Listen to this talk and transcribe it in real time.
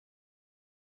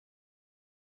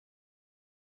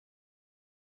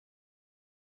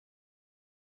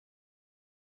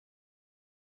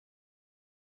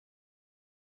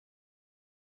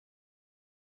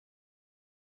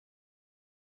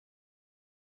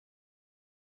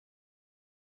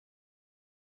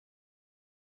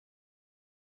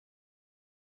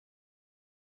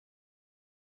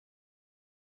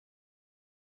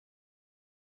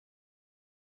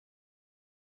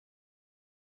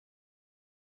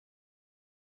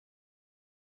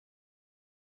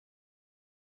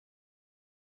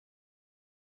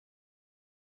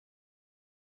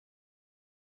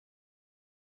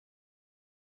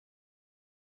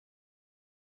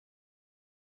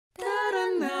Tara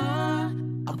na,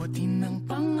 abutin ng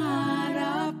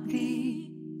pangarap, di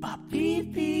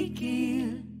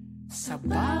papipigil sa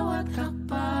bawat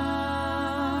hakbang,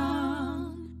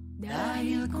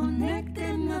 dahil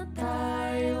connected na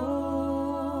tayo.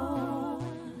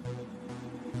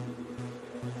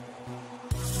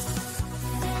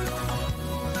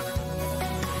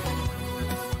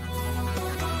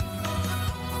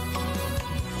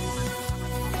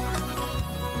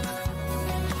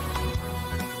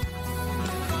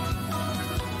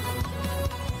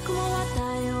 Gumawa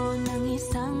tayo ng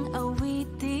isang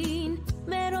awitin,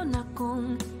 meron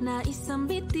akong naisang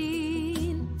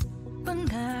bitin.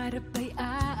 Pangarap ay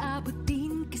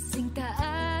aabutin, kasing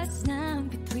taas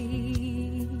ng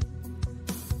bituin.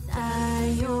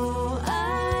 Tayo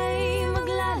ay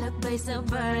maglalakbay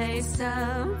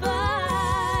sabay-sabay.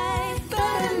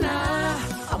 Tara na,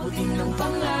 abutin ng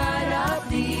pangarap,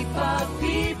 di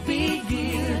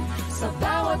papipigil sa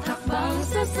bawat hakbang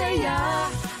sasaya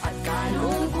at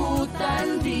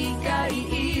kalungkutan, di ka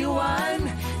iiwan,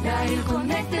 dahil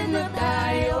connected na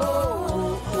tayo.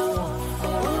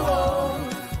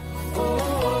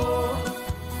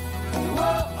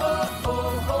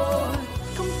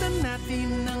 Kamtan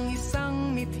natin ng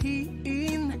isang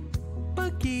mithiin,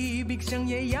 pag-ibig siyang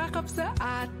yayakap sa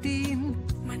atin.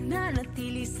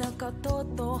 Mananatili sa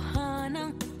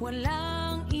katotohanang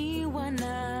walang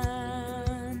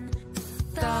iwanan.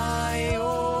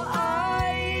 Tayo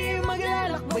ay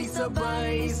maglalakbay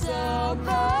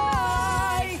sabay-sabay.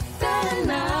 Tara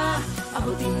na,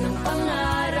 abutin ng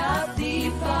pangarap,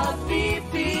 di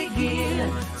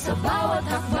papipigil sa bawat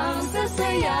hakbang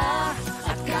sasaya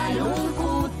at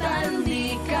kalungkutan,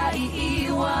 di ka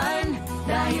iiwan,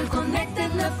 dahil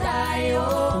connected na tayo.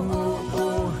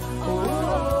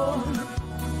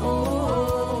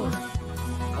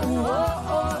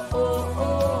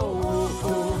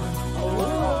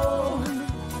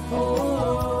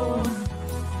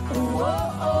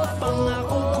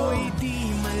 Pangako ko'y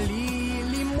di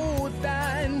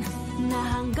malilimutan, Na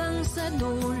hanggang sa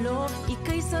dulo,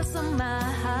 ika'y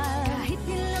sasamahan. Kahit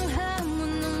ilang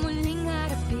hamon ng muling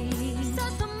harapin,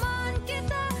 sasamahan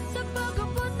kita sa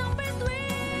pag-abot ng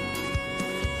bituin.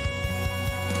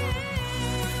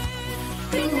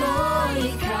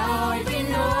 Pinoy, ikaw ay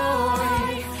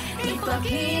Pinoy,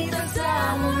 ipakita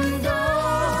sa mundo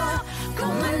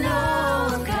kung ano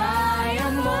ang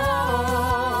kaya mo.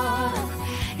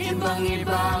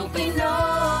 Ibang-ibang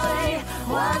Pinoy,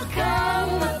 huwag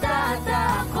kang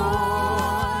matatakot,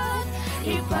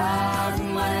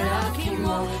 ipagmalaki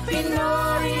mo.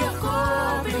 Pinoy ako,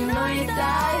 Pinoy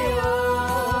tayo,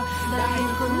 dahil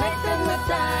connected na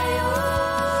tayo.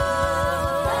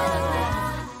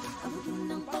 Abutin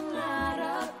ng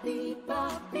pangarap, di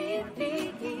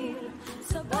papipigil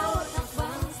sa bawat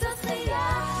hakbang sasaya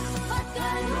at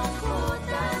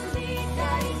kalungkutan, di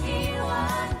ka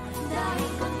iiwan, dahil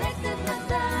connected na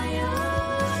tayo.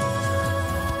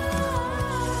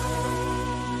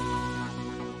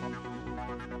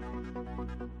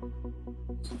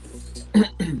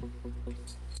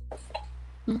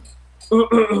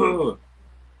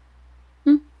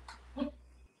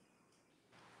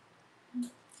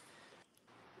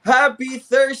 Happy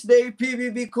Thursday,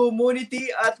 PBB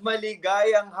community, at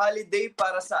maligayang holiday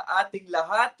para sa ating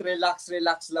lahat. Relax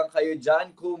lang kayo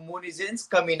dyan, Kumunizens.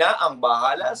 Kami na ang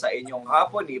bahala sa inyong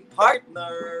hapon ni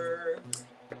partner.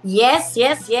 Yes,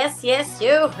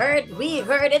 we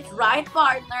heard it right,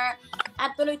 partner.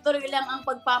 At tuloy-tuloy lang ang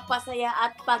pagpapasaya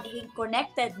at pagiging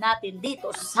connected natin dito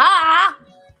sa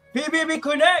PBB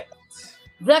Connect!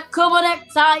 The Kumunect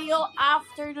tayo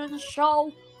afternoon show.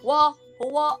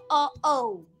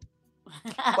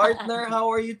 Partner, how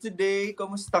are you today?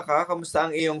 Kamusta ka? Kamusta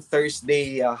ang iyong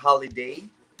Thursday holiday?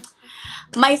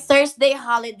 My Thursday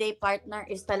holiday, partner,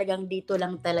 is talagang dito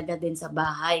lang talaga din sa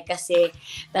bahay kasi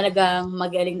talagang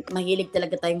mahilig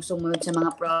talaga tayong sumunod sa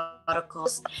mga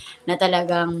protocols na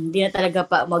talagang di na talaga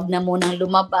wag na munang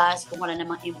lumabas kung wala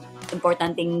namang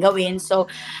importanteng gawin. So,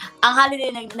 ang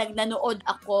holiday nanood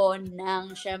ako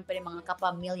ng syempre mga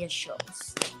kapamilya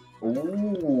shows.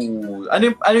 Ooh.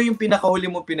 Ano yung pinakahuli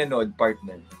mo pinanood,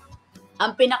 partner?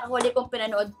 Ang pinakahuli kong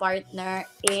pinanood, partner,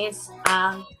 is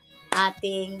ang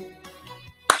ating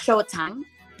Showtime.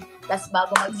 Tapos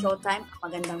bago mag-Showtime,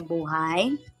 Magandang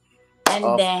Buhay. And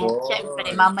then,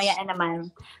 syempre, mamaya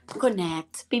naman,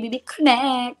 Connect. PBB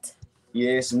Connect.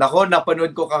 Yes. Nako,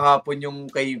 napanood ko kahapon yung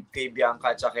kay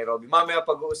Bianca at kay Robby. Mamaya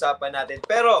pag-uusapan natin.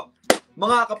 Pero,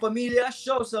 mga kapamilya,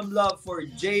 show some love for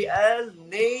JL,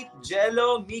 Nate,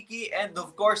 Jello, Mickey, and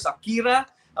of course, Akira,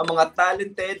 ang mga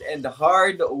talented and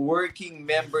hard-working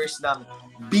members ng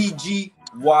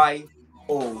BGYO.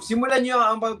 Simulan nyo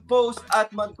ang mag-post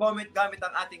at mag-comment gamit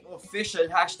ang ating official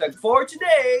hashtag for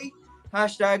today,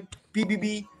 hashtag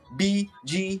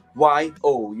PBBabscbn.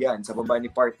 Yan, sa baba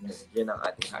ni partner. Yan ang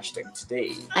ating hashtag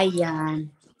today. Ayan.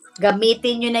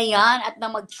 Gamitin nyo na yan at na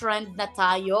mag-trend na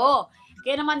tayo.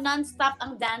 Kaya naman non-stop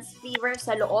ang dance fever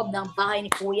sa loob ng bahay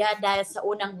ni Kuya dahil sa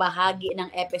unang bahagi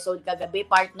ng episode kagabi,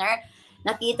 partner.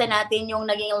 Nakita natin yung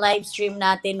naging live stream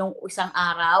natin nung isang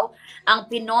araw, ang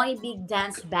Pinoy Big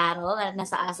Dance Battle, na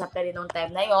nasa ASAP na rin nung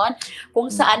time na yon, kung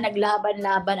saan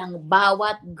naglaban-laban ang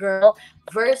bawat girl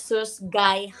versus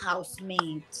guy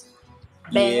housemate.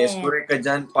 Yes, correct ka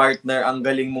dyan, partner. Ang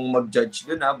galing mong mag-judge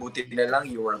dun, ha? Buti na lang,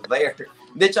 you were there.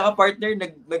 Hindi, tsaka partner,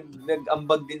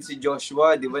 nag-ambag din si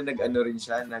Joshua, di ba? Nag-ano rin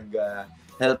siya,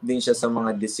 help din siya sa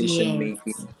mga decision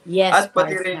making. Yes, at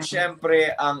pati partner. rin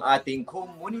syempre ang ating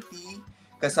community,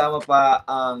 kasama pa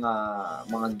ang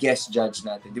mga guest judge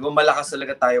natin. Di ba malakas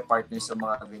talaga tayo, partner, sa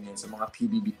mga ganyan, sa mga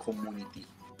PBB community.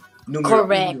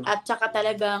 Correct. At saka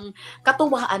talagang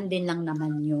katuwaan din lang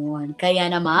naman yun. Kaya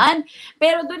naman,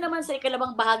 pero doon naman sa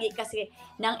ikalawang bahagi kasi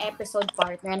ng episode,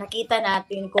 partner, nakita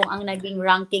natin kung ang naging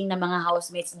ranking ng mga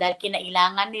housemates dahil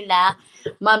kinailangan nila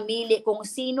mamili kung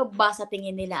sino ba sa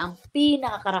tingin nila ang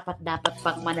pinakakarapat dapat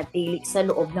pang manatili sa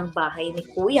loob ng bahay ni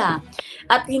Kuya.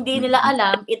 At hindi nila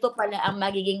alam, ito pala ang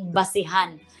magiging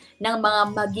basihan ng mga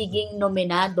magiging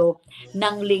nominado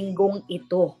ng linggong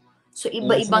ito. So,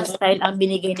 iba-ibang style ang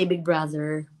binigay ni Big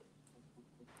Brother.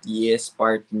 Yes,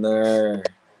 partner.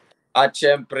 At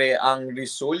syempre, ang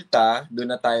resulta,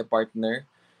 doon na tayo, partner.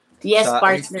 Yes, sa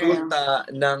partner. resulta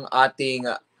ng ating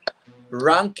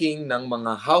ranking ng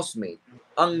mga housemate.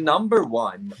 Ang number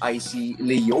 1 ay si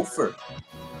Leofer.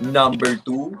 Number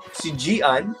 2, si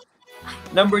Gian.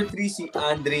 Number 3, si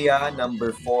Andrea.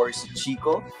 Number 4, si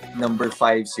Chico. Number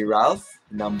 5, si Ralph.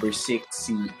 Number 6,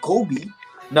 si Kobe.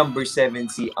 Number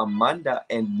 7, si Amanda.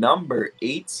 And number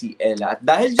 8, si Ella. At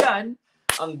dahil dyan,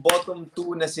 ang bottom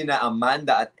 2 na sina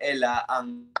Amanda at Ella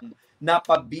ang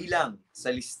napabilang sa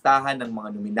listahan ng mga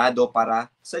nominado para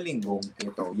sa linggong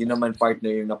ito. Yun naman,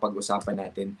 partner, yung napag-usapan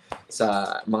natin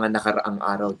sa mga nakaraang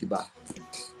araw, diba?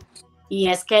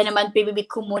 Yes, kaya naman PBB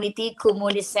community,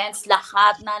 Comunisense,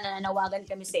 lahat na nananawagan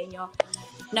kami sa inyo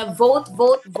na vote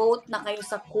na kayo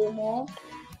sa Kumu,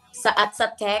 at sa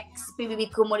text,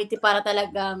 PBB community, para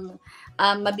talagang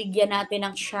mabigyan natin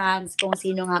ng chance kung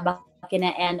sino nga ba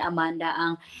kina and Amanda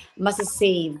ang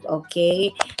masisave,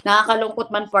 okay? Nakakalungkot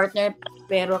man, partner,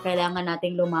 pero kailangan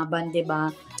nating lumaban, di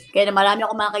ba? Kaya marami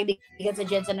ako mga kaibigan sa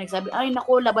Jensen na nagsabi, ay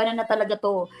naku, labanan na talaga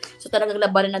to. So talagang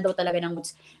labanan na daw talaga ng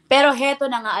moods. Pero heto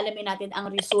na nga, alamin natin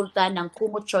ang resulta ng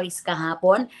Kumu Choice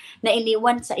kahapon na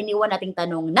iniwan nating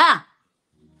tanong na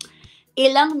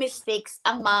ilang mistakes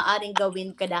ang maaaring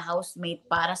gawin kada housemate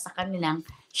para sa kanilang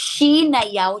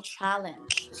Shinayaw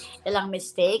Challenge. Ilang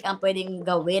mistake ang pwedeng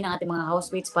gawin ng ating mga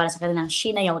housemates para sa kanilang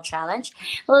Shinayaw Challenge.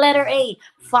 Letter A,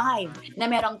 5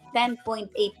 na merong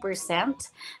 10.8%.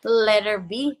 Letter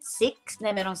B, 6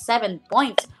 na merong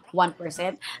 7.1%.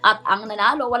 At ang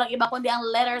nanalo, walang iba kundi ang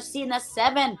letter C na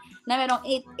 7 na merong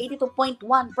 82.1%.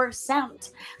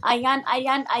 Ayan.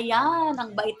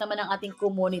 Ang bait naman ng ating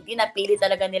community. Napili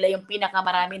talaga nila yung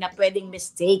pinakamarami na pwedeng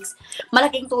mistakes.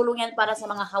 Malaking tulong yan para sa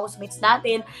mga housemates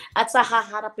natin at sa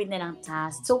haharapin nilang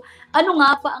task. So, ano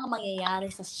nga pa ang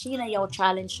mangyayari sa Shinayaw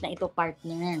Challenge na ito,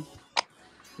 partner?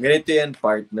 Ganito yan,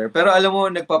 partner. Pero alam mo,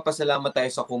 nagpapasalamat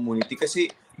tayo sa community kasi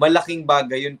malaking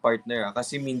bagay yun, partner.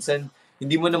 Kasi minsan,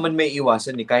 hindi mo naman may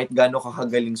iwasan kahit gaano ka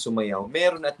kagaling sumayaw,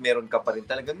 meron at meron ka pa rin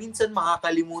talaga. Minsan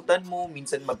makakalimutan mo,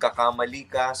 minsan magkakamali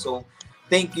ka. So,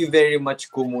 thank you very much,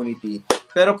 community.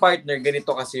 Pero partner,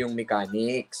 ganito kasi yung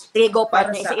mechanics. Sige, go,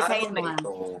 partner. Para sa Isa-isahin araw mo na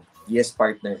ito, yes,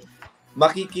 partner,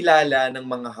 makikilala ng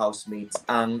mga housemates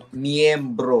ang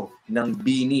miyembro ng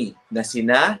Bini na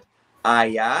sina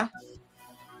Aya,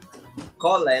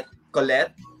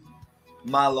 Colette,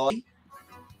 Maloy,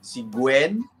 si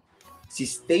Gwen, si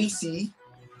Stacy,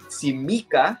 si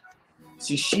Mika,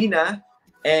 si Sheena,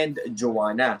 and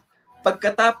Joanna.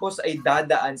 Pagkatapos ay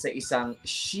dadaan sa isang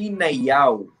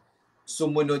Shinayaw.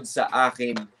 Sumunod sa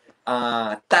akin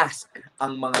task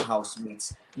ang mga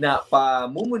housemates na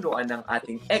pamumunuan ng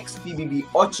ating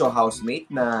ex-PBB 8 housemate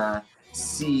na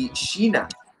si Sheena.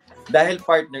 Dahil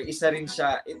partner, isa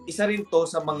rin to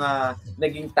sa mga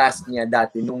naging task niya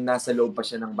dati nung nasa loob pa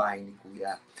siya ng bahay ni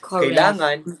Kuya. Correct.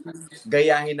 Kailangan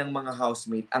gayahin ng mga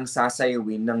housemate ang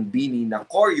sasayawin ng Bini na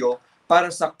choreo para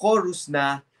sa chorus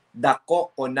na The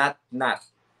Coconut Nut.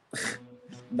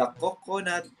 The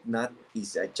coconut nut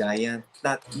is a giant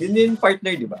nut. Yun yung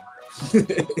partner, di ba?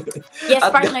 Yes,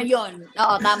 At partner yun.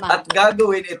 Oo, tama. At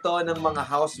gagawin ito ng mga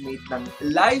housemate ng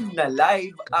live na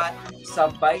live at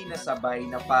sabay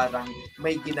na parang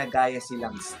may ginagaya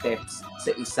silang steps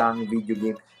sa isang video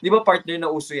game. Di ba partner na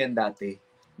uso yan dati?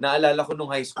 Naalala ko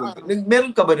nung high school.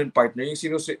 Meron ka ba nun partner? Yung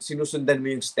sinusundan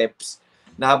mo yung steps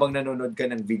na habang nanonood ka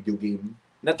ng video game?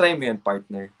 Na-try mo yan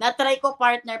partner? Na-try ko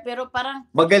partner pero parang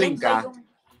Magaling ka?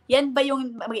 Yan ba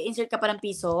yung mag-insert ka pa ng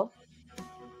piso?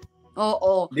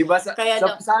 Oo. Di ba sa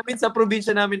amin sa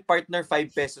probinsya namin partner 5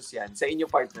 pesos yan. Sa inyo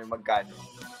partner magkano?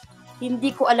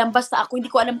 Hindi ko alam, basta ako hindi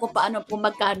ko alam kung paano, kung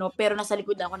magkano, pero nasa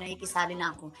likod ako, nakikisali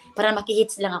na ako para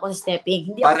makihits lang ako sa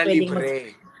stepping. Hindi para ako pwedeng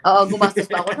libre. Oo, gumastos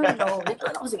pa ako. No. Dito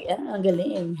ako, sige, ang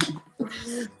galing.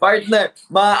 Partner,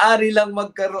 maaari lang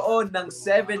magkaroon ng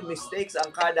 7 mistakes ang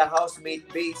kada housemate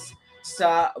base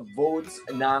sa votes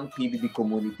ng PBB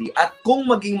community. At kung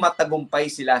maging matagumpay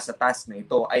sila sa task na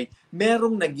ito, ay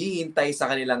merong naghihintay sa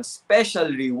kanilang special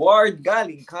reward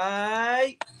galing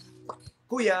kay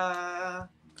Kuya.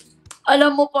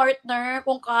 Alam mo, partner,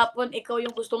 kung kahapon ikaw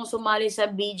yung gustong sumali sa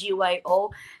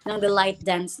BGYO ng The Light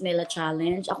Dance nila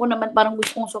Challenge, ako naman parang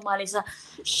gusto kong sumali sa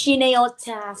Shineo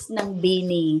Task ng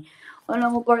Bini.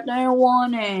 Alam mo, partner, I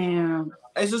want it.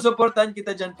 Ay, susuportahan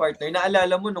kita dyan, partner.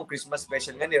 Naalala mo nung Christmas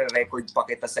special nga, nire-record pa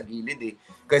kita sa gilid eh.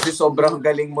 Kasi sobrang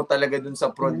galing mo talaga dun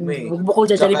sa prod mo eh. Bukod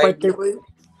dyan, partner ko.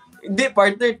 Hindi,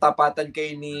 partner, tapatan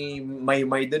kayo ni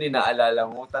Maymay doon, naalala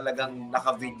mo, talagang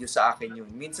naka-video sa akin yun.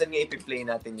 Minsan nga ipi-play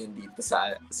natin yun dito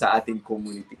sa ating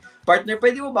community. Partner,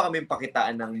 pwede mo ba kami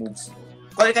pakitaan ng moves mo?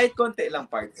 Kahit konti lang,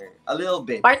 partner. A little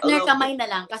bit. Partner, kamay na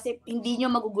lang kasi hindi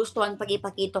nyo magugustuhan pag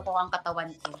ipakita ko ang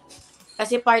katawan ko.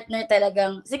 Kasi partner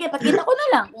talagang, sige, pakita ko na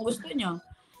lang kung gusto nyo.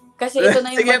 Kasi ito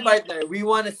na yung sige, partner, we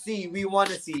wanna see.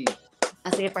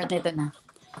 Sige, partner, ito na.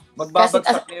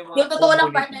 Magbabagsak na yung totoo lang,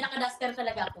 partner, naka-duster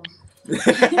talaga ako.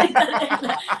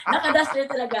 Naka-duster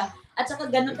talaga. At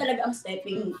saka ganun talaga ang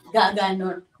stepping.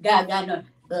 Gaganon.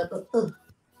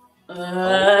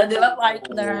 Di ba,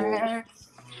 partner?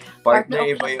 Partner,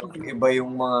 iba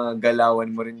yung mga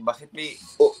galawan mo rin. Bakit may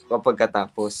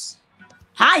pagkatapos?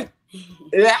 Hi!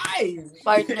 Ay!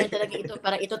 Partner talaga ito.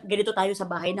 Para ganito tayo sa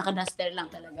bahay. Naka-duster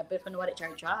lang talaga. Pero panwari,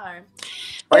 char-char.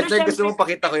 Partner, gusto mo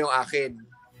pakita ko yung akin?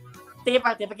 Sige,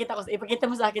 partner, ipakita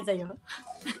mo sa akin sa'yo.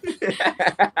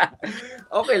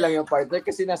 Okay lang yung partner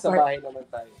kasi nasa bahay naman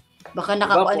tayo. Baka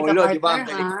nakakuan ka, diba,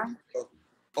 partner, ha?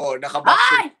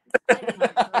 Nakaboxing.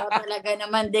 Talaga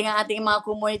naman din ang ating mga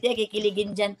community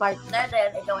kikiligin dyan, partner,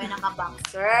 dahil ikaw ay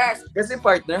naka-boxers. Kasi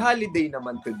partner, holiday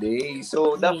naman today.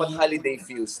 So, dapat holiday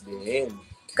feels din.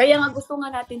 Kaya nga gusto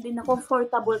nga natin din na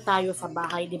comfortable tayo sa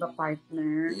bahay, di ba,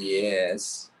 partner?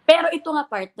 Yes. Pero ito nga,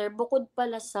 partner, bukod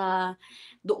pala sa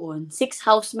doon, 6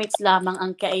 housemates lamang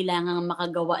ang kailangang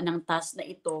makagawa ng task na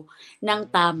ito ng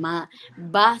tama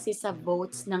base sa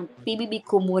votes ng PBB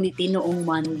community noong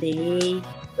Monday.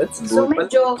 That's good.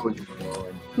 So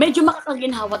medyo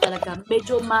makakaginhawa talaga.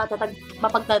 Medyo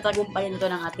mapagtatagumpayan ito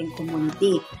ng ating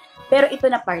community. Pero ito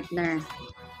na, partner,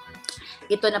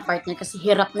 kasi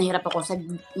hirap na hirap ako sa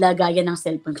lagayan ng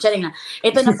cellphone. Charing na.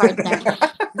 Ito na, partner.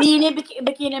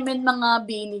 Bigyan naman mga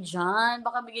bini dyan.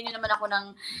 Baka bigyan nyo naman ako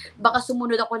ng, baka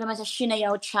sumunod ako naman sa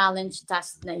Shinayaw Challenge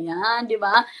task na yan, di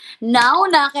ba? Now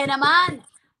na, kaya naman,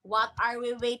 what are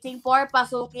we waiting for?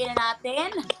 Pasukin na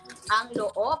natin ang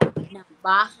loob ng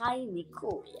bahay ni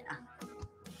Kuya.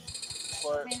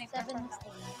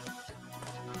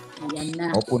 Ayan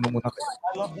na. Puno muna kayo.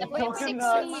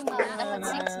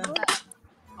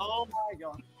 Oh my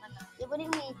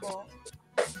God.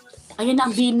 Ayan na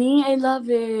ang bini. I love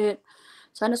it.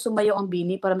 Sana sumayaw ang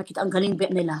bini para makita ang galing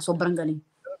nila. Sobrang galing.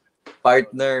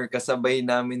 Partner, kasabay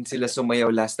namin sila sumayaw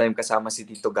last time kasama si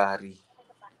Tito Gary.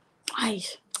 Ay,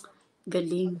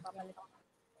 galing.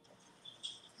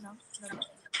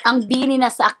 Ang bini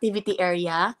nasa activity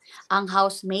area, ang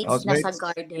housemates nasa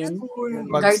garden.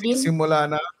 Magsimula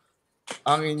na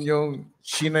ang inyong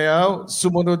sinayaw.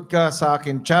 Sumunod ka sa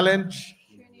akin challenge.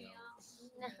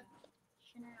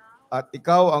 At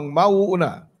ikaw ang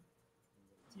mauuna.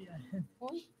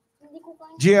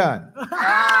 Gian.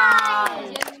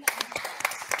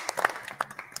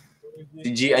 Si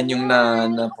Gian yung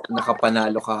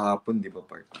nakapanalo kahapon, di ba,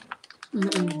 partner?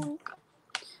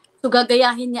 So,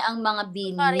 gagayahin niya ang mga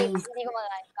bini. Sorry, hindi ko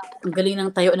magaya. Ang galing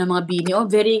ng tayo ng mga bini. Oh,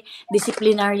 very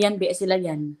disciplinarian. Sila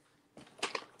yan.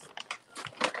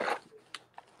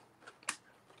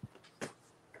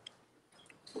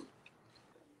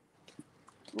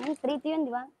 Pretty yun,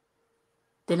 di ba?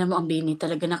 Tinan mo ang bini.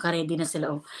 Talaga naka-ready na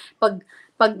sila. Oh. Pag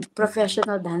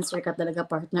professional dancer ka talaga,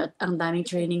 partner, at ang daming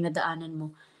training na daanan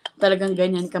mo, Talagang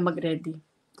ganyan ka mag-ready.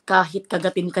 Kahit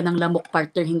kagatin ka ng lamok,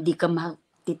 partner, hindi ka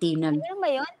matitinag. Ano ba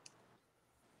yun?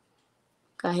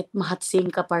 Kahit mahatsing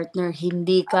ka, partner,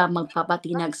 hindi ka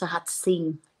magpapatinag sa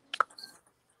hatsing.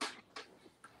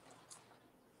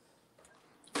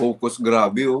 Focus,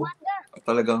 grabe oh.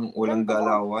 Talagang walang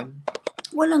galawan.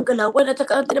 Walang galawan. At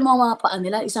saka, tinan mo ang mga paa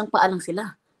nila, isang paa lang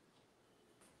sila.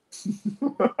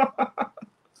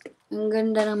 Ang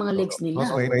ganda ng mga legs nila.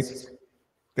 Housemates,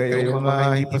 kayo yung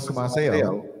mga hipa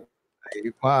sumasayaw,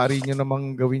 ay maaari nyo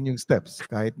namang gawin yung steps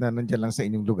kahit na nandyan lang sa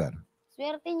inyong lugar.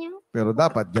 Swerte niyo. Pero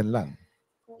dapat dyan lang.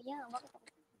 Kuya, bakit ako?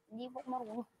 Hindi po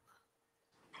marunong.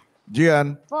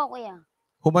 Gian, Po, kuya.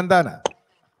 humanda na.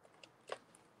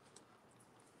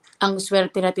 Ang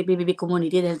swerte natin PBB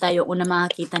community dahil tayo una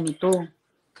makakita nito.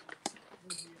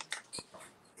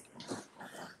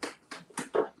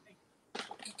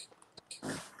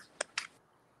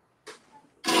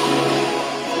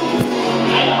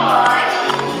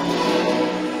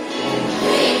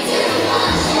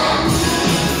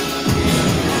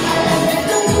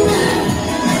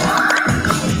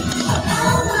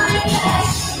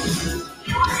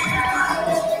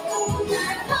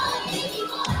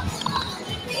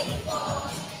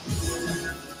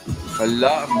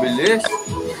 Hala, ang bilis.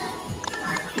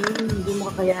 Hindi mo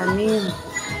kakayanin.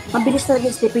 Mabilis talaga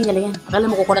yung stepping nila yan. Akala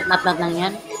mo kukunat lang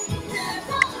yan?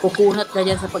 Kukunat ka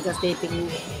dyan sa pagka-stepping mo.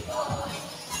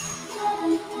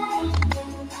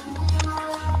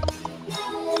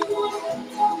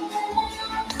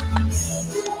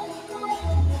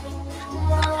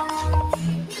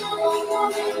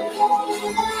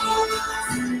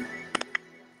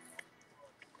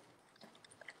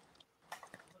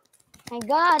 My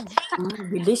God.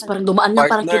 Bilis. Parang dumaan lang.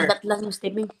 Parang Partner. kidlat lang yung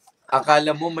stepping.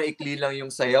 Akala mo maikli lang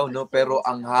yung sayaw, no? Pero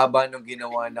ang haba ng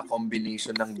ginawa na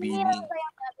combination ng bini.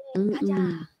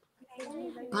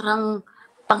 Parang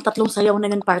pang-tatlong sayaw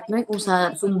na yun, partner, kung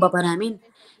sa Zumba pa namin.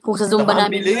 Kung sa Zumba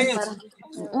namin, Mabilis. parang,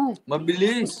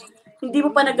 Mabilis. hindi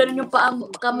mo pa na ganun yung paa,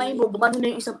 kamay mo, bumano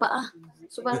na yung isang paa.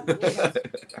 So parang,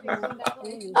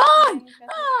 ay!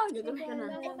 Ah! Gagawin ka na.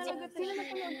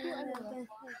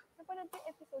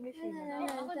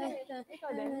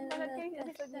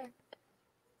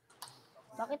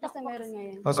 Bakit ako meron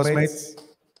ngayon? Housemates,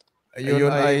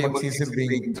 ayun ay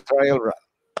magsisilbing trial run.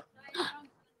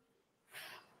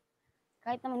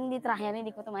 Kahit naman hindi trial,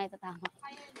 hindi ko ito maitatama.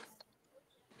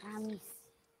 Promise.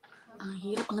 Ang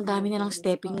hirap, ang dami na lang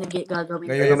stepping na gagawin.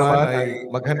 Kayo naman ay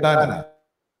maghanda na.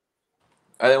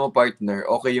 Alam mo, partner,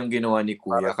 okay yung ginawa ni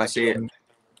Kuya kasi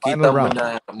kita Final mo round.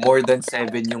 na more than 7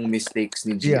 yung mistakes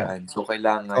ni Gian. So,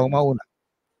 kailangan Ikaw mauna.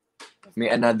 may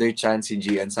another chance si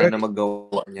Gian. Sana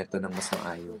magawa niya to ng mas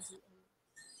maayos.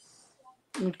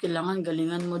 Kailangan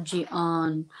galingan mo,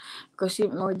 Gian. Kasi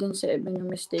more than 7 yung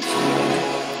mistakes.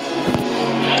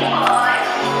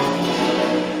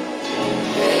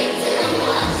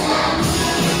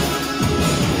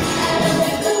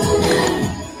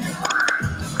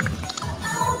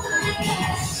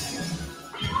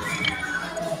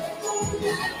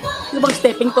 Ano bang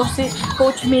stepping to si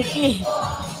Coach Mickey?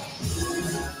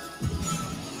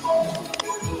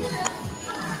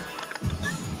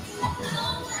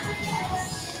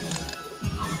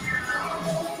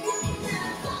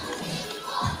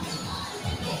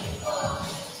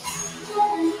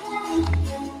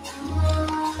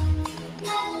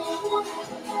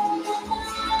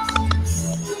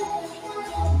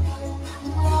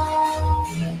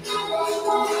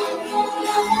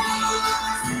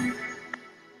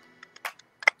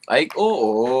 Ay,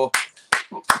 oo.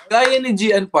 Kaya ni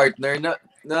Gian, partner,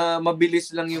 na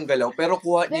mabilis lang yung galaw. Pero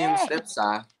kuha niya yung steps,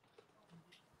 ha?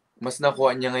 Mas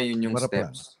nakuha niya ngayon yung Marap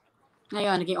steps.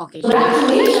 Ngayon, naging okay siya.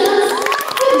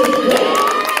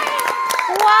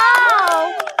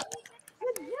 Wow!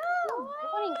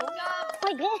 Kukunin ko. Oh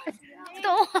my God.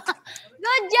 Ito.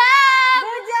 Good job!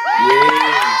 Good job!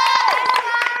 Yay!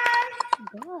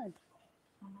 God.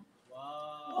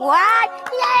 What?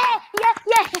 Yeah! Yeah!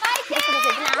 Yeah! Fighting!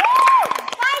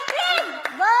 Fighting!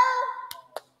 Go!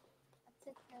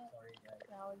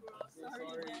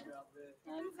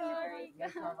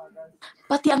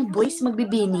 Pati ang boys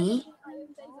magbibini.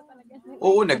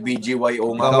 Oo, nag-BGYO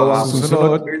nga. Ikaw ang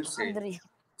susunod. Girls, eh. Andre.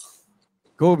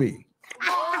 Kobe.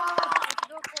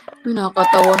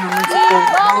 Pinakatawa naman si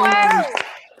Kobe.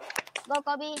 Go,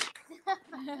 Kobe.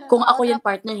 Kung ako yung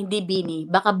partner, hindi bini,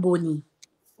 baka buni.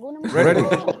 Go naman. Ready?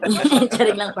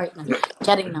 Charing lang, partner.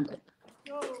 Charing lang, partner.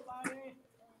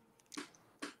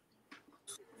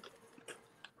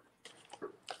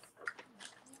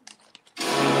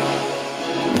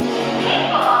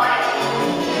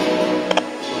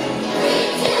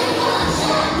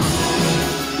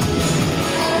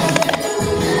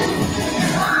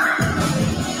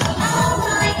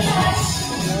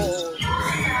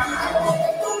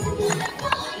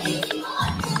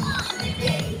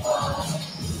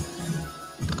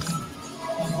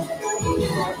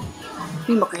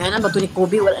 Kaya na ba ito ni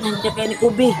Kobe? Wala na, hindi kaya ni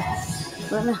Kobe.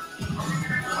 Wala na.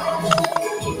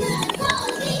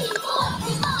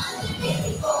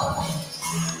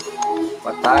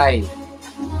 Patay.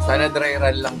 Sana dry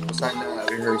run lang po. Sana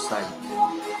rehearsal.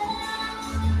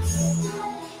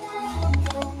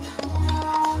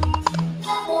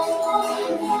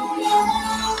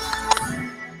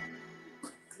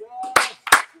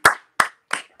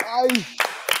 Ay!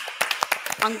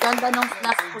 Ang ganda ng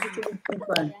last position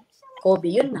ng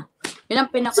Kobe, yun na. Yun ang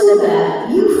pinakaganda.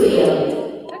 You failed.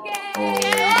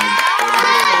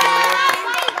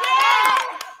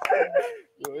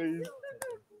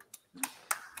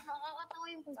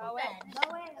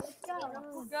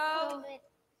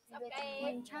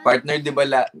 Partner, di ba,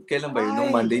 kailan ba yun? Nung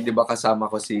Monday, di ba kasama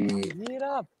ko si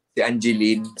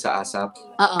Angeline sa ASAP?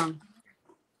 Oo.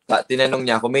 Tinanong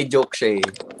niya ako, may joke siya eh.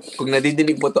 Kung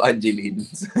nadidinig mo to, Angeline.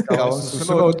 Ikaw ang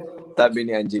susunod. Sabi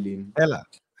ni Angeline. Ella.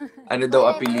 Ano daw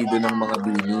apelido ng mga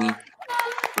bini?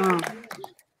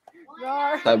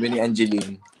 Sabi ni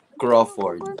Angeline,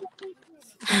 Crawford.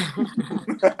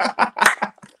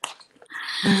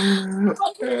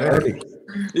 Ready.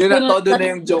 Yun na, todo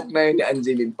na yung joke na yun ni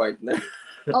Angeline, partner.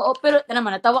 Oo, pero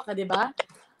naman, natawa ka, di ba?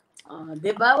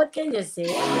 Di ba? What can you say?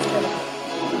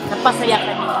 Napasaya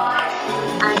ka niya.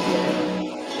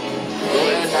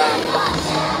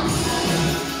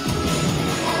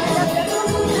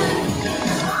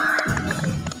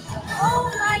 Oh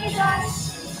my gosh!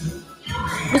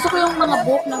 Gusto ko yung mga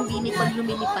buhok ng bini pag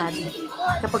lumilipad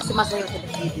kapag sumasayaw sa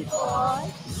video.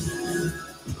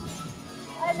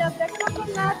 I love the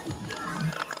coconut.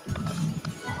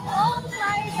 Oh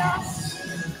my gosh!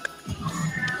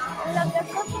 I love the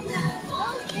coconut.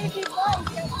 Oh, baby boy,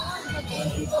 come on, my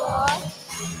baby boy.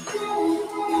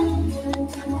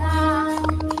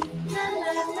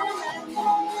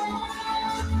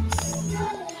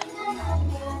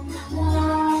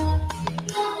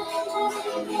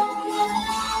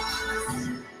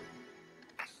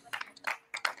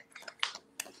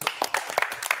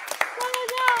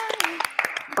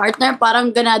 Partner,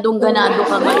 parang ganadong-ganado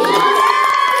ka ngayon.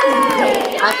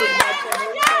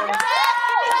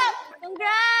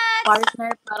 Congrats! Partner,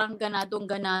 parang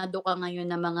ganadong-ganado ka ngayon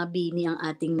na mga bini ang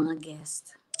ating mga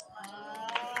guest.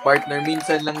 Partner,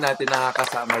 minsan lang natin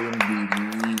nakakasama yung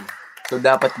bini. So,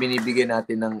 dapat binibigyan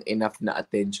natin ng enough na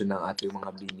attention ng ating mga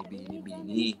bini.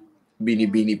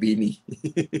 Bini.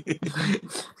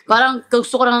 Parang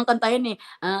gusto ko lang kantahin eh.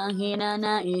 Ang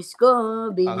hinanais ko,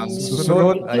 bini. Ang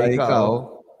susunod ay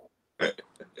ikaw.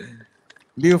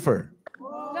 Liufer.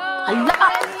 Ala!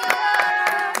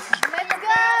 Let's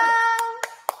go!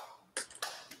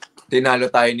 Tinalo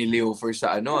tayo ni Leofer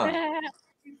sa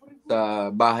sa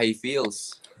Bahay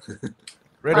Feels.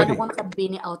 Ready. Paano kung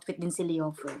naka-bini outfit din si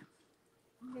Leofer?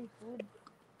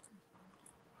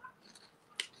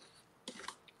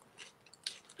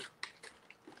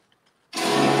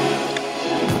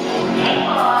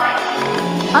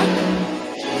 Ay!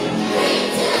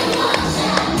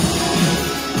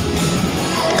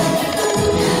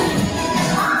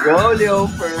 Go,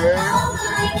 Leofer!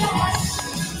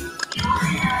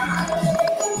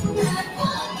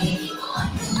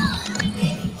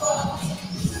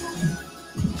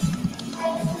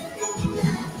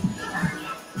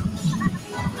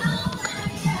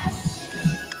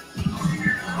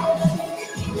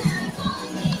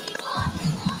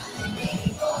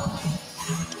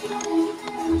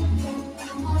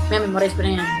 May memorize ko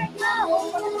na yan.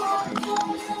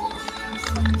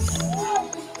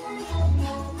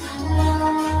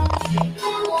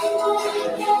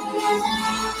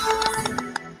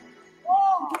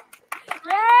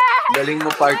 Galing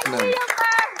mo, partner.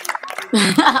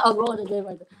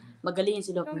 Magaling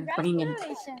si Leofer. Pakinggan.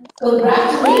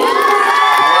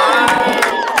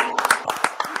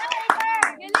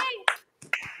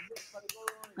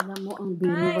 Alam mo, ang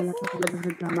bini, wala pa talaga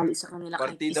nagkamali sa kanila.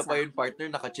 Partida pa yun, partner.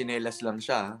 Nakachinelas lang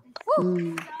siya.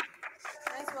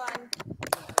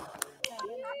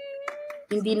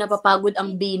 Hindi napapagod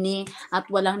ang bini at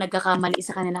walang nagkakamali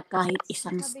sa kanila kahit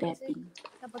isang stepping.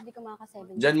 Kapag di ka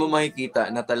makaka-7. Diyan mo makikita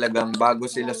na talagang bago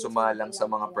sila sumalang sa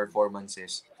mga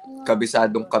performances,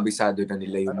 kabisadong-kabisado na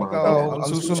nila yung mga Ikaw ang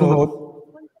susunod.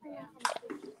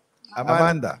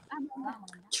 Amanda.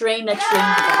 Train na train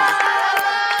ka.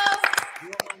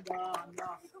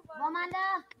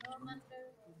 Amanda!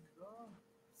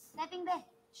 Stepping be.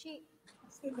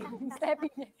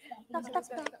 Stepping.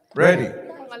 Stop. Ready.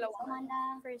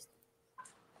 Amanda. First.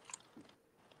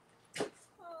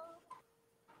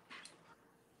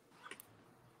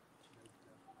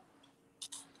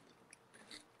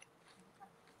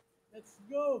 Let's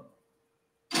go!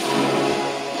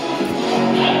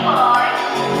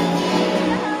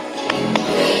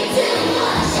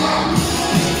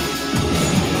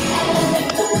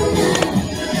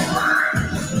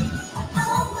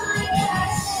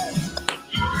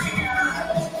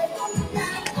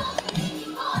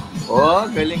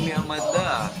 galing ni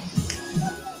Amanda.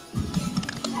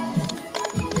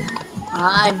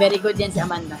 Very good yan si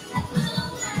Amanda.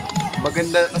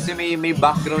 Maganda kasi may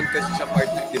background kasi sa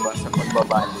partner, di ba? Sa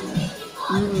pagbabali.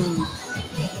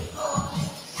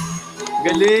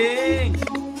 Galing!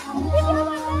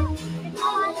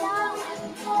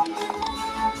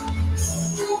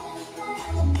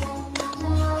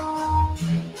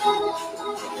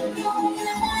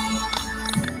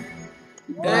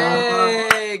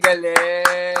 Hey!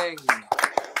 Galing!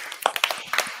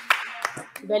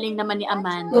 Galing naman ni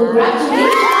Amanda.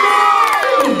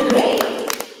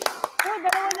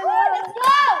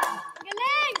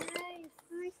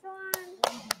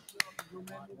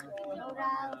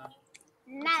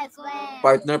 Nice one.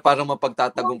 Partner, parang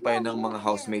mapagtatagumpayan ng mga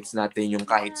housemates natin yung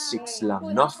kahit 6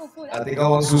 lang, no? At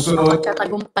ikaw ang susunod.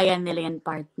 Tatagumpayan nila yan,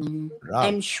 partner.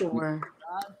 I'm sure.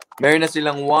 Meron na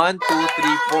silang 1, 2,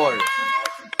 3,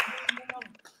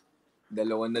 4.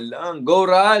 Dalawa na lang. Go,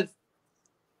 Ralph!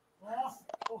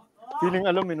 Feeling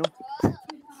alam no?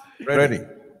 Ready.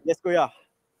 Yes, Kuya.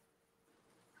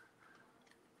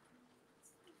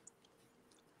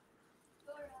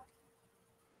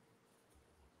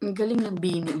 Ang galing ng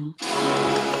Bini.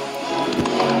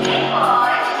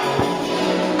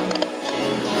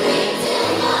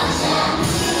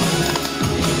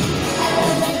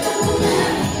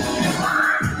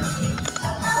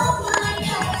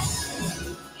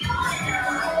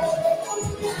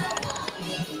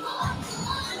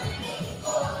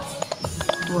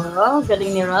 Wow,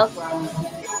 galing ni Ralph. Wow.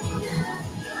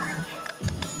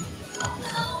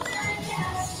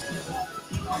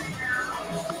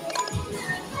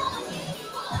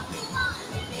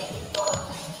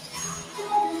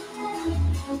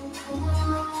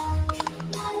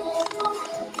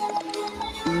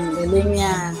 Galing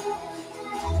niya.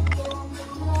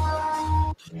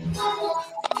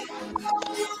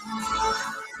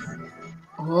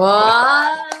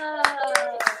 Wow!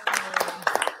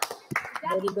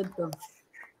 Very good to.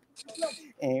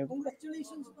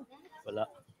 Congratulations. Wala.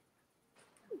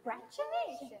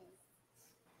 Congratulations.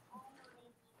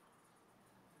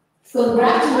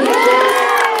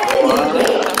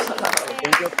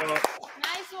 Thank you po.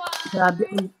 Nice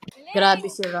one. Grabe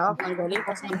si Ralph. Ang galing.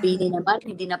 Kasi ang Bini naman,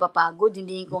 hindi napapagod.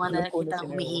 Hindi ko nga nakita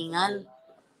humihingal.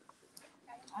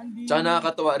 Tsaka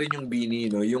nakakatawa rin yung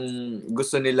Bini, no? Yung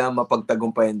gusto nila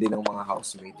mapagtagumpayan din ng mga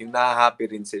housemate. Yung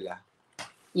nahahappy rin sila.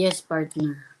 Yes,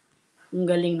 partner. Ang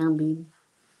galing ng Bini.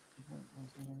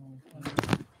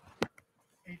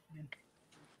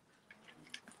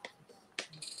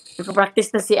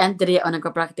 Nagpa-practice na si Andrea o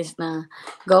nagpa-practice na.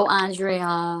 Go,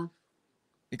 Andrea.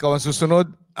 Ikaw ang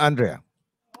susunod, Andrea.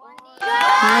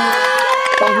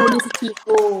 Panghuli si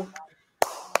Chico.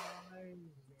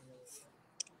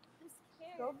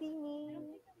 Go,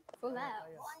 Bini. Pull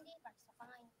out.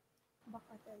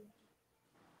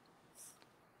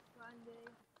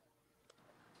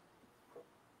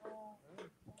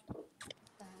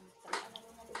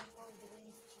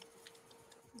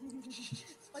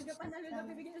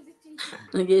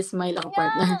 Nag-smile ako,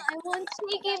 partner. I want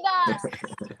cheeky back.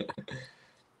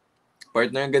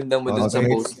 Partner, ang ganda mo dun sa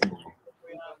post mo.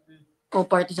 O,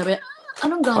 partner, sabi,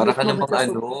 anong gamit Para ka mo? namang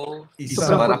ano,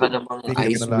 Isa. para ka namang Tingnan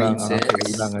ice mo na lang ang princess.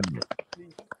 kailangan mo.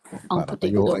 Ang Para puti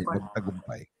tayo ko, ay partner.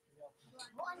 magtagumpay.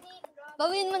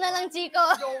 Gawin mo na lang, Chico.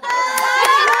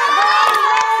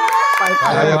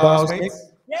 Kaya ba,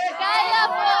 housemates? Kaya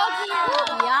po.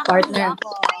 Partner.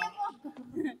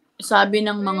 Sabi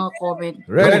ng mga comment,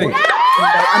 Ready.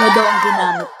 ano daw ang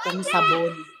ginamit kong sabon?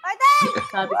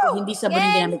 Sabi ko, hindi sabon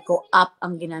ang ginamit ko, app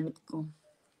ang ginamit ko.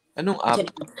 Anong app?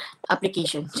 Charing.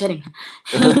 Application. Charing.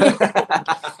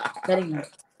 Charing.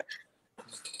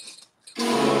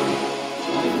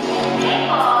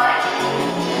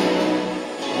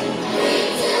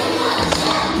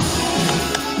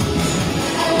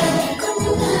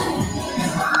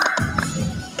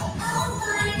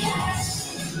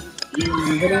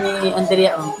 Galing ni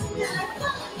Andrea, oh.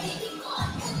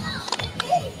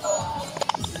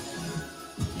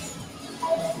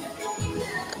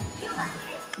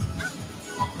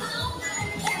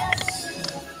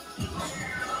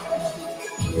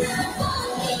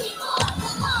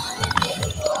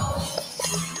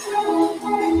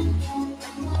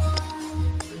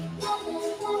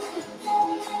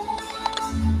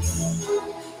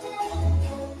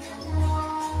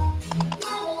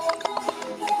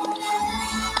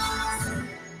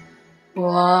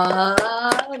 Wow,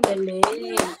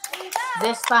 galing.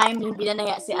 This time, hindi na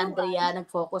naya si Andrea.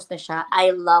 Nag-focus na siya. I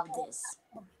love this.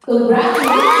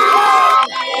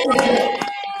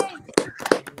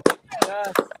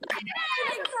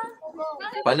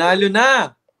 Panalo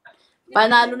na!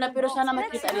 Panalo na, pero sana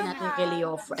makita rin natin kay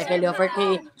Leofer,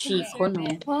 kay Chico, no?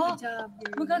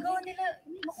 Magagawa nila,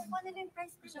 makukuha nila yung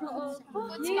prize.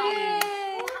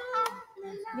 Yay!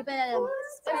 Hindi pa alam.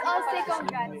 I'll say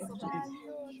congrats.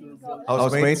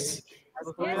 Housemates,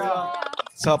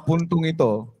 sa puntong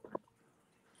ito,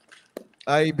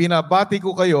 ay binabati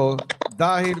ko kayo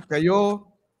dahil kayo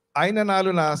ay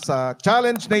nanalo na sa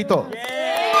challenge na ito.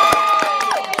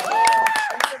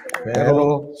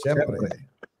 Pero, siyempre,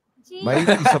 may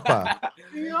isa pa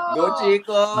Go,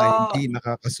 Chico! na hindi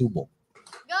nakakasubok.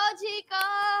 Go, Chico!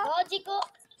 Go, Chico!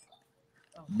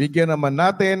 Bigyan naman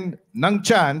natin ng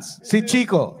chance si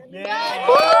Chico. Go,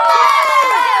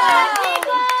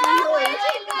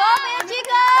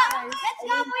 Chico! Let's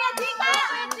go, Kuya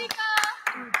Chico!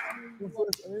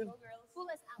 Full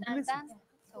as out.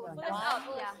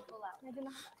 Yeah, full out.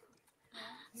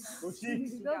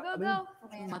 Go.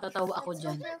 Matatawa ako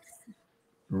dyan.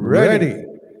 Ready?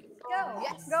 Go.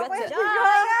 Yes. Go, Kuya Chico!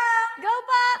 Go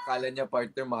pa! Akala niya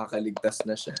partner makakaligtas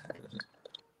na siya.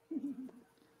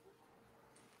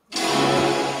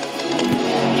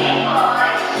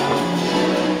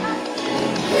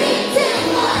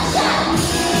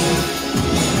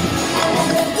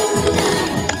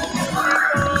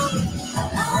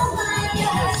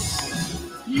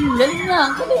 Galing na,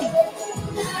 galing.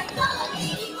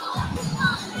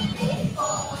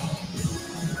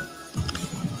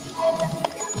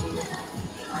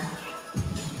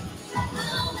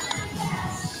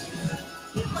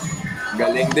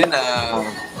 Galing din ah.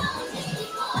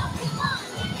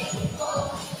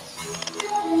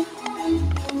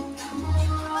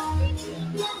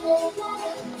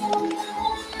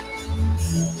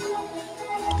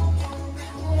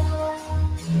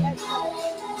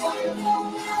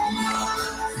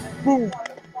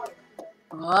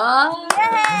 Wow!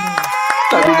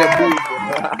 Sabi niya, boom.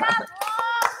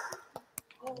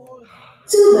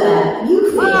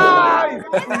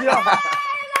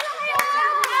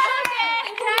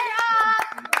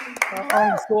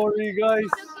 I'm sorry, guys.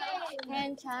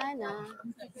 Henchana.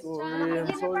 Sorry,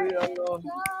 I'm sorry.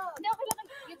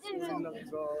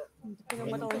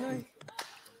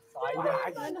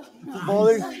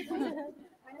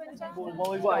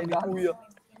 Balik ba? Ini Kuya.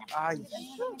 Ay.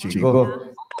 Chico,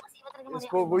 Yes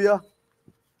po, Kuya.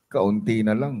 kaunti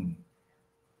na lang.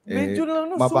 Medyo na lang,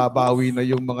 no? Mababawi na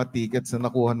yung mga tickets na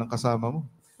nakuha ng kasama mo.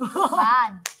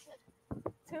 Bad.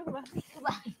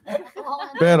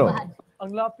 Pero,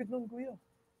 Ang lapit nun, Kuya.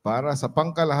 para sa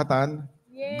pangkalahatan,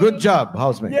 good job,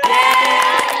 housemate.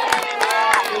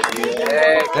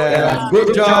 And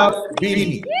good job,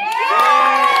 Bini.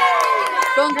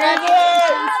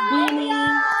 Congratulations, Bini!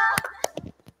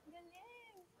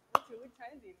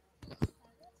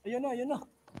 Ayun na.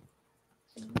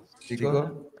 Chico,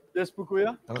 Yes po,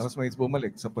 Kuya. housemates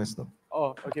bumalik sa pwesto.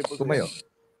 Oh, okay po. Tumayo.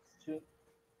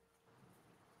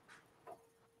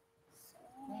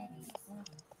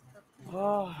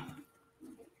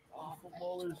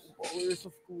 Followers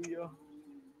of Kuya.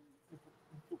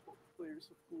 Players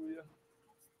of Kuya.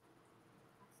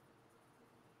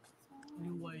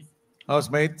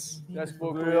 Housemates, Yes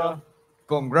po, Kuya.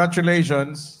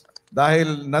 congratulations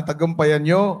dahil natagumpayan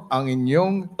nyo ang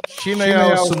inyong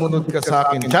Sinayaw Sumunod Ka Sa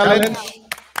Akin challenge.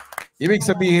 Ibig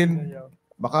sabihin,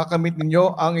 makakamit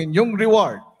ninyo ang inyong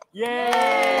reward.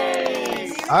 Yay!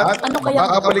 At Ano kaya-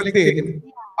 makakabalik din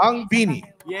ang Bini.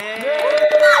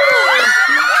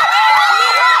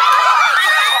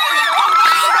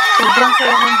 Sobrang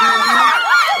saya ng Bini.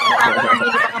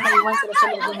 Hindi ka maiwan sila sa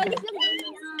loob ng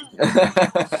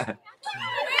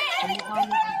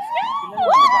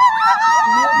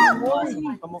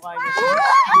Kamukha niya.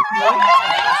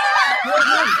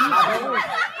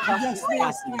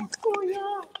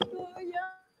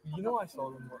 You know I saw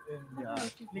them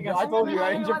in I told you,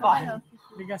 right? In Japan.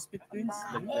 Ligaspit Twins.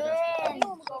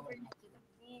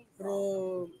 Pero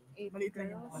maliit lang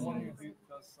yung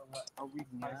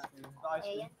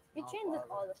You trained with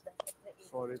all of them.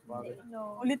 Sorry, pare.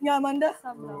 ulit nga, Amanda.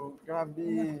 Bro,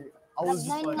 grabe. I was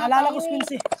just like, Naalala ko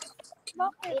Squincy.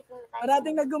 Bakit?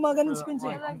 Parating naggumagan ng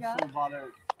Squincy. so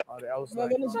bothered. Pare, I was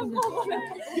like, Gumaganon ng Squincy.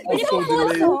 I was so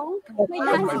delayed. May My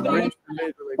dance brain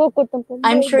delayed.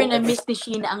 I'm sure na-miss ni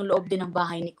Sheena ang loob din ng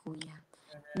bahay ni Kuya.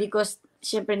 Because,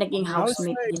 syempre, naging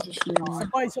housemate din si Sheena.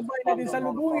 Sabay-sabay na din sa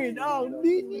lubungin.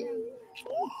 Hindi.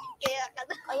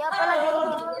 Kaya pala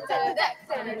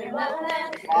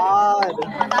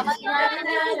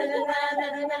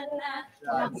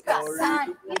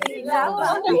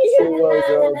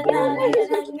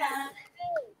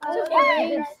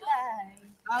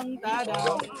Ang tada.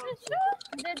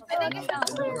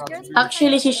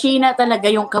 Actually, si Sheena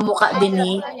talaga yung kamukha din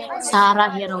ni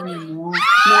Sarah Geronimo.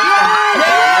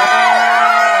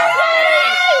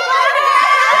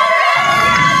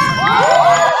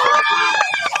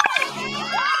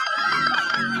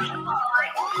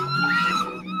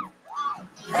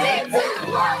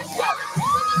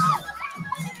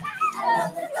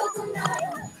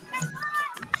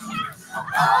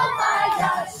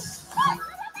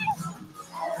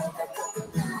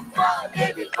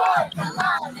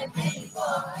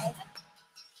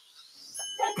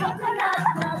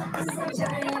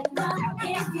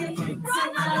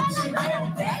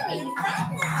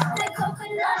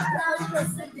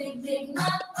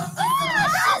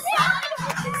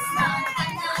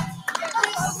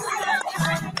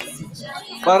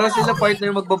 Para sila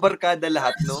partner magbabarkada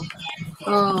lahat, no?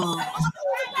 Oh.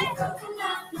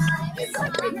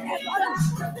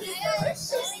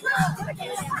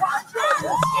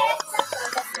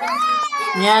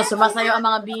 Yeah, sumasayo ang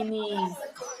mga bini.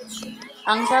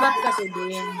 Ang sarap kasi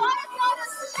din.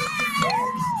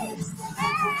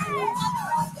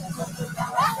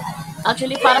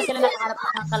 Actually, para sila nakaharap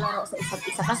ng kalaro sa isa't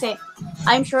isa. Kasi,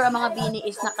 I'm sure ang mga bini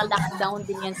is naka-lockdown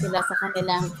din yan sila sa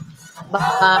kanilang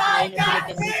bahay na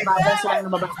bago silang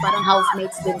lumabas. Parang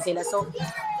housemates din sila. So,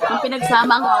 kung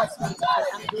pinagsama ang housemates at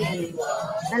ang bini,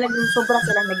 talagang sobra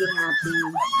silang naging happy.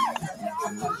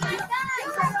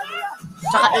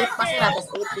 Tsaka 8 pa sila, tapos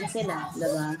 8 din sila.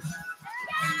 Diba?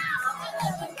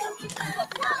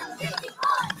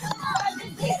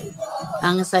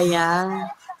 Ang saya.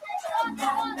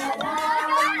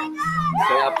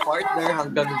 Kaya partner,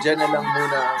 hanggang dyan na lang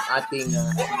muna ang ating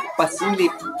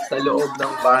pasilip sa loob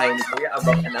ng bahay ni Kuya.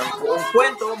 Abangan ang buong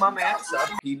kwento mamaya sa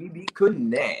PBB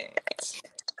Connect.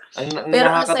 Ang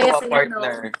nakakatawa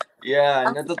partner. No?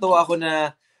 Yeah, natutuwa ako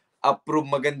na approve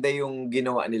maganda yung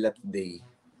ginawa nila today.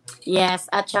 Yes,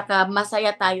 at saka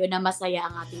masaya tayo na masaya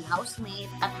ang ating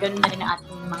housemate at ganoon na rin ang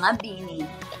ating mga bini.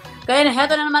 Kaya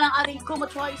heto na naman ang ating Kumu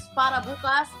Choice para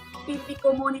bukas. PBB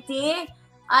Community,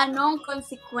 anong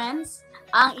consequence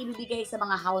ang ibibigay sa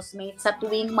mga housemates sa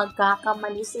tuwing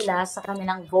magkakamali sila sa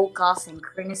kanilang vocal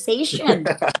synchronization?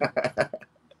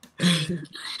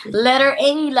 Letter A,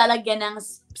 lalagyan ng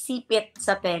sipit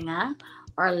sa tenga.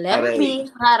 Or letter B,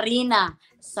 harina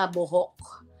sa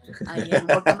buhok. Ayan,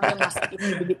 huwag naman yung masakit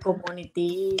PBB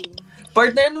Community.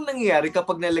 Partner, anong nangyayari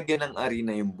kapag nalagyan ng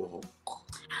harina yung buhok?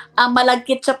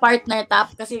 Malagkit siya partner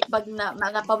tap kasi pag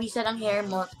napawisan ang hair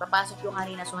mo, papasok yung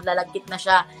harina, so lalagkit na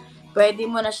siya. Pwede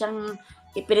mo na siyang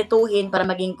ipirituhin para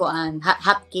maging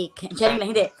hot cake. Sharing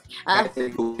lang, hindi.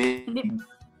 Hindi.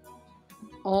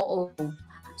 Oo.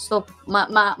 So,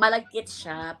 malagkit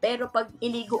siya. Pero pag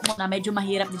iligo mo na, medyo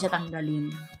mahirap din siya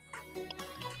tanggalin.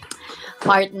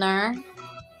 Partner,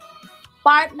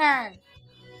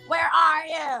 where are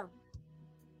you?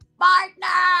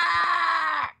 Partner!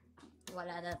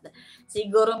 Wala na.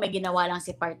 Siguro may ginawa lang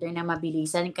si partner na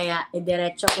mabilisan, kaya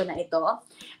idiretso ko na ito.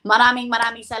 Maraming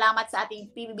salamat sa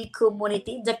ating PBB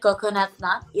community. The coconut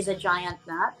nut is a giant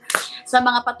nut. Sa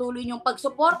mga patuloy niyong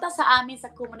pagsuporta sa amin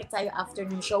sa Kumunect Tayo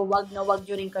Afternoon Show, wag nyo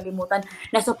rin kalimutan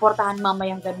na suportahan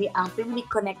mamayang gabi ang PBB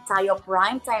Connect Tayo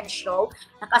Primetime Show.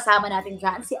 Nakasama natin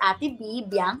dyan si Ate B,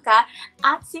 Bianca,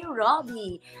 at si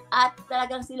Robbie. At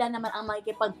talagang sila naman ang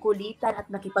makikipagkulitan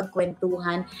at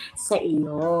makipagkwentuhan sa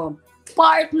iyo.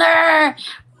 Partner,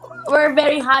 we're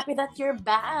very happy that you're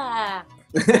back.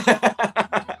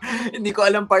 Hindi ko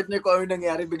alam partner ko ano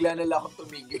nangyari, bigla na lang akong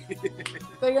tumigil.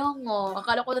 Kaya nga,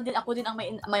 akala ko din ako din ang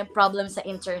may problem sa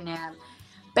internet.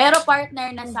 Pero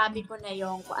partner, nasabi ko na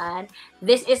yung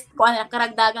this is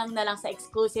karagdagang na lang sa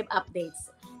exclusive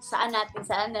updates. Saan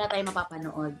na tayo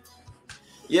mapapanood?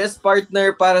 Yes,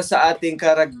 partner, para sa ating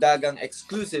karagdagang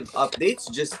exclusive updates,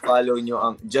 just follow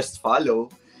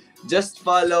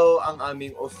ang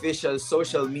aming official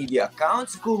social media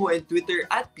accounts, Kumu and Twitter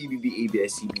at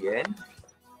PBBabscbn,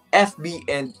 FB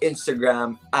and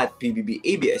Instagram at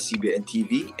PBBabscbn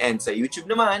TV, and sa YouTube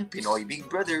naman, Pinoy Big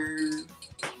Brother.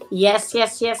 Yes.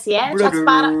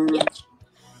 Brother.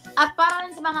 At para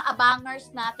rin sa mga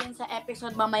abangers natin sa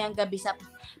episode mamayang gabi sa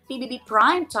PBB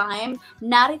Primetime,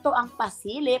 narito ang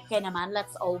pasilip. Kaya naman,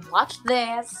 let's all watch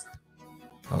this.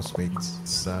 Housemates,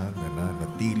 sa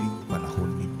nananatiling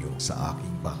panahon ninyo sa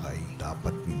aking bahay,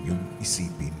 dapat ninyong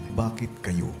isipin bakit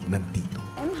kayo nandito.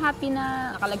 I'm happy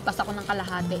na nakalagpas ako ng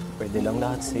kalahati. Pwede lang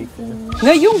lahat safe.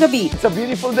 Ngayong gabi, It's a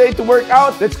beautiful day to work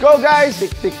out. Let's go, guys!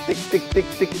 Tick, tick, tick, tick, tick,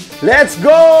 tick. Let's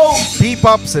go!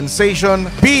 P-pop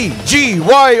sensation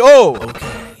PGYO!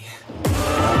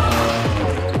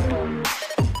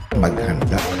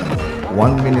 Maghanda ng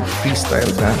 1-minute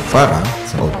freestyle dance para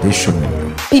sa audition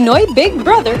ninyo. Pinoy Big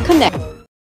Brother Connect.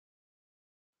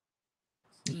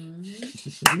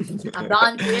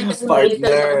 Abangan ko yun kasi Partner. mahilig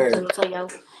talaga sayaw.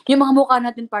 Yung mga mukha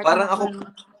natin, partner. Parang ako,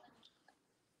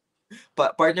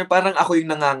 partner, parang ako yung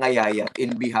nangangayaya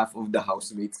in behalf of the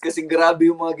housemates. Kasi grabe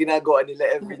yung mga ginagawa nila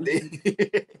everyday.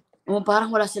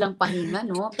 Parang wala silang pahinga,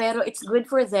 no? Pero it's good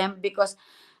for them because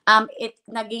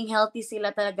naging healthy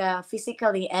sila talaga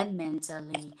physically and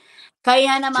mentally.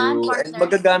 Kaya naman, True. partner. And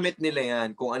magagamit nila yan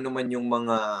kung ano man yung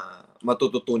mga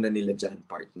matututunan nila dyan,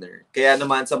 partner. Kaya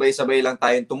naman, sabay-sabay lang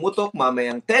tayong tumutok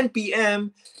mamayang 10 p.m.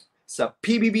 sa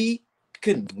PBB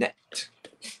Connect.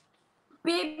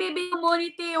 PBB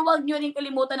community, huwag nyo rin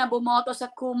kalimutan na bumoto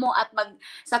sa Kumu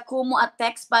sa Kumu at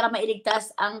text para mailigtas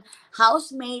ang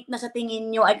housemate na sa tingin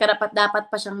nyo ay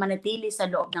karapat-dapat pa siyang manatili sa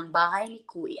loob ng bahay ni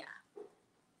Kuya.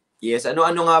 Yes,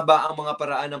 ano-ano nga ba ang mga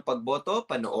paraan ng pagboto?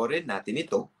 Panoorin natin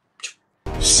ito.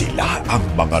 Sila ang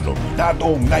mga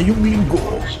nominado ngayong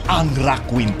linggo. Ang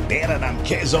rakwintera ng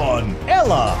Quezon,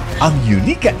 Ella. Ang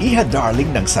unika iha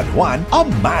darling ng San Juan,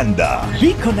 Amanda.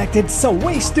 Be connected sa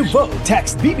Ways to Vote.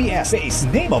 Text BBS space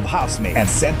name of housemate and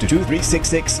send to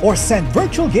 2366 or send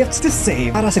virtual gifts to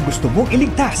save para sa gusto mong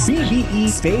iligtas. BBE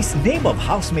space name of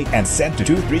housemate and send to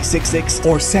 2366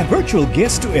 or send virtual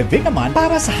gifts to evict naman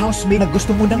para sa housemate na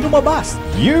gusto mo nang lumabas.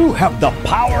 You have the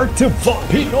power to vote.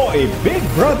 Pinoy Big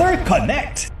Brother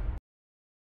Connect.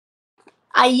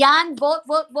 Ayan,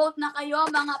 vote na kayo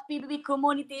mga PBB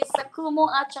communities sa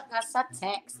Kumu at saka sa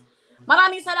text.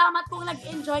 Maraming salamat kung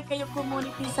nag-enjoy kayo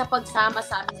community sa pagsama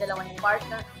sa aming dalawang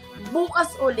partner.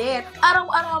 Bukas ulit,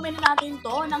 araw-arawin na natin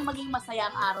to nang maging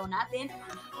masayang araw natin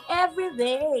every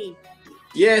day.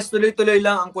 Yes, tuloy-tuloy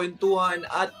lang ang kwentuhan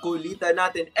at kulitan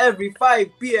natin every 5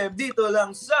 p.m. dito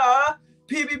lang sa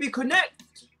PBB Connect.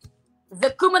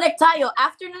 The Kumunect tayo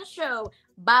after ng show.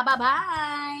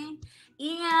 Bye-bye!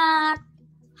 Ingat!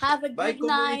 Have a good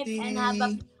night and have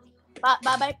a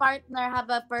bye-bye partner. Have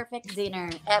a perfect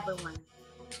dinner, everyone.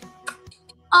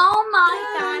 Oh my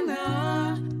God!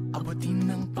 Abutin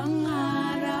ng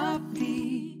pangarap,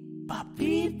 di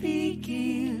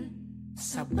papipigil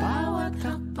sa bawat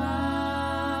hakbang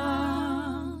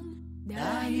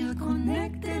dahil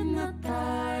connected na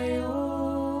tayo.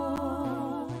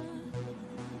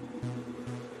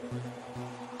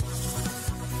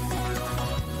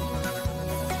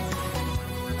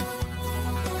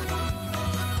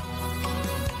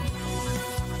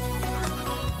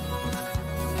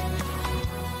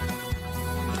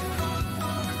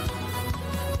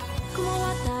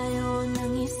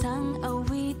 Isang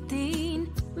awitin,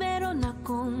 meron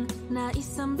akong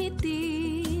naisang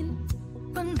bitin.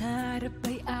 Pangarap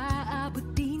ay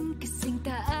aabutin, kasing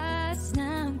taas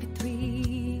ng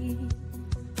bituin.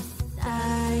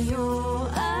 Tayo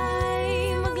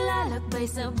ay maglalakbay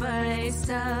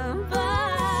sabay-sabay.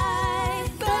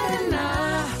 Tara na,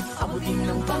 abutin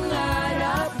ng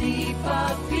pangarap, di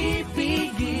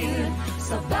papipigil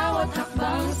sa bawat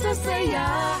hakbang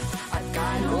sasaya. At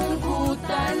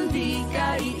kalungkutan di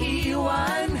ka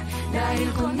iiwan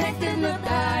dahil connected na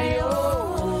tayo.